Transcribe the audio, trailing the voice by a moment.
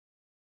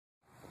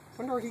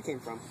Wonder where he came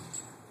from.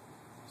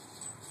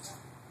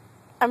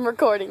 I'm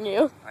recording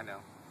you. I know.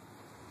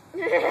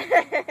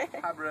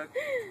 Hi, Brooke.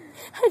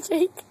 Hi,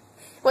 Jake.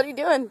 What are you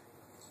doing?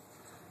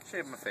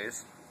 Shaving my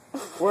face.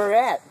 Where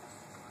at?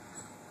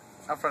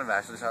 Out front of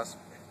Ashley's house.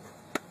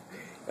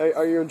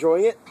 Are you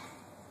enjoying it?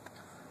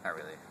 Not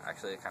really.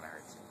 Actually, it kind of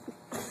hurts.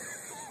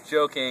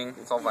 Joking.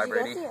 It's all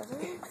vibrating. Did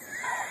you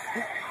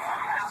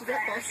get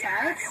both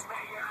sides?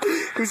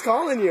 Who's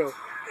calling you?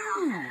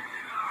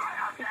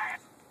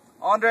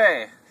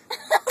 Andre,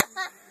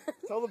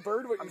 Tell the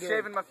bird what I'm you're doing.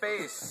 shaving my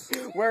face.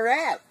 Where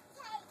at?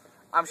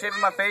 I'm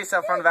shaving my face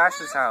out front of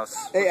Ashley's house.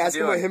 Hey, What ask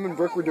you him what doing? him and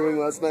Brooke were doing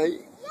last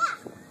night.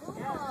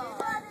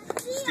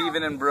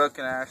 Steven and Brooke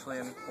and Ashley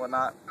and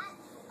whatnot.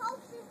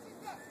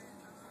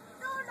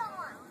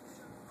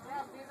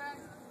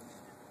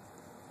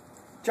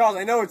 Charles,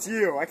 I know it's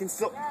you. I can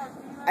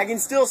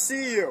still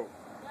see you.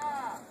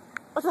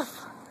 What the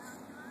f-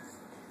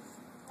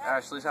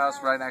 Ashley's house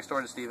right next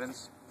door to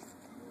Steven's.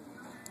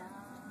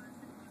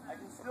 I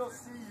can still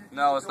see you.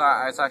 No, it's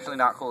not. It's actually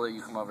not cool that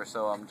you come over,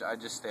 so I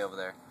just stay over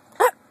there.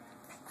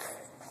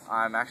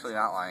 I'm actually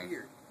not lying.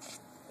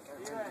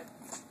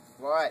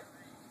 What?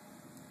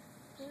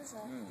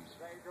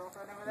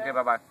 Okay,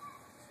 bye-bye.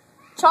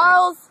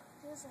 Charles!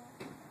 Who's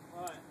that?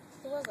 What?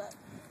 Who was it?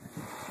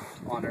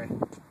 Andre.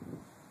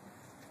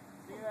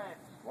 Steven,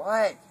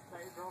 What? is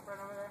that your girlfriend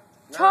over there?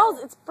 Charles,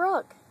 it's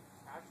Brooke.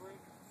 Ashley?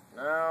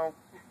 No.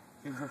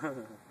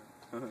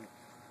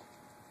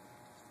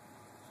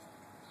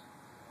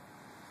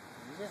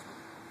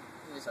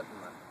 You just have to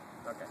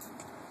run. Okay.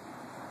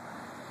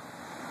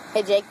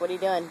 Hey, Jake, what are you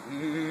doing?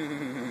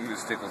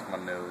 This tickles my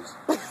nose.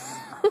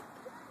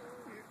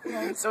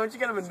 So once you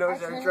get him a I nose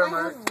turned my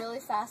trimmer. head really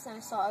fast and I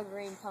saw a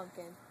green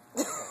pumpkin.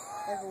 Like,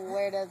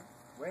 where did...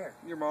 Where?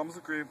 Your mom's a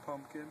green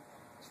pumpkin.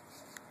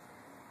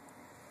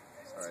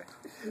 Sorry.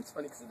 It's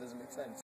funny because it doesn't make sense.